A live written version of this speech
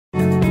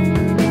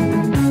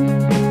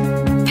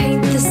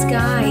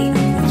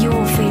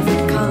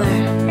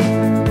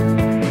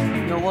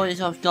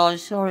up,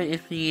 guys? Sorry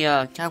if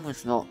the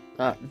camera's not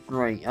that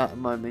great at the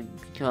moment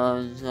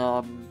because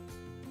right,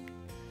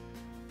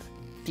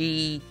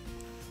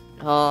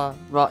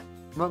 what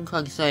I'm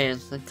trying to say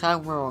is the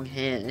camera on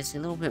here is a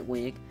little bit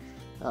weird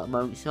at the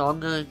moment, so I'm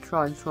gonna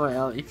try and sort it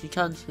out. If you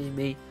can see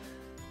me,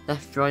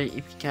 that's great.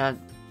 If you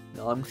can't,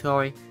 I'm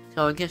sorry.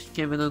 So I guess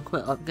giving a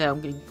quick update,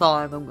 I'm getting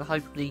 5. I'm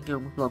hopefully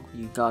doing a vlog for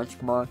you guys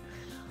tomorrow.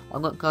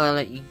 I'm not gonna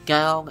let you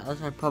down,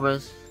 as I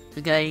promised.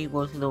 Today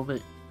was a little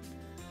bit,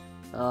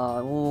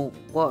 well,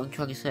 what I'm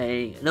trying to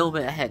say, a little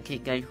bit of a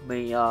hectic day for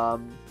me.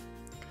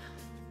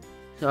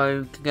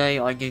 So today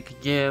I did the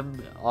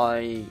gym,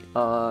 I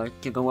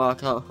did a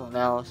workout for an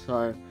hour,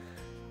 so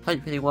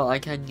hopefully what I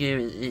can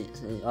do is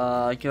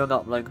do an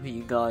upload for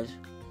you guys.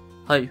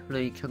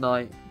 Hopefully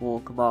tonight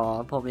or tomorrow.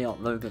 I'll probably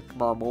upload it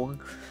tomorrow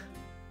morning.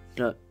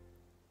 But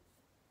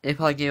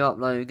if I do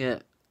upload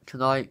it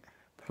tonight,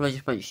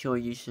 please make sure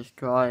you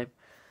subscribe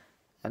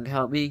and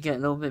help me get a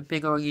little bit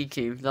bigger on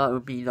YouTube. That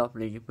would be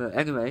lovely. But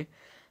anyway,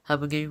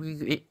 have a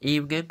good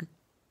evening.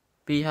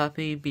 Be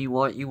happy, be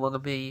what you want to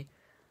be,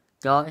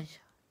 guys.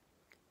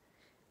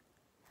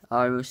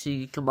 I will see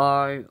you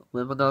tomorrow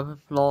with another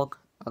vlog,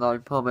 and I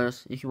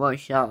promise, if you want a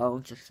shout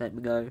out, just let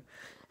me know,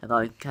 and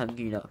I can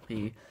do that for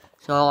you.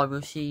 So I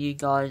will see you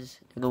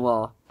guys in a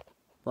while.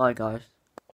 Bye, guys.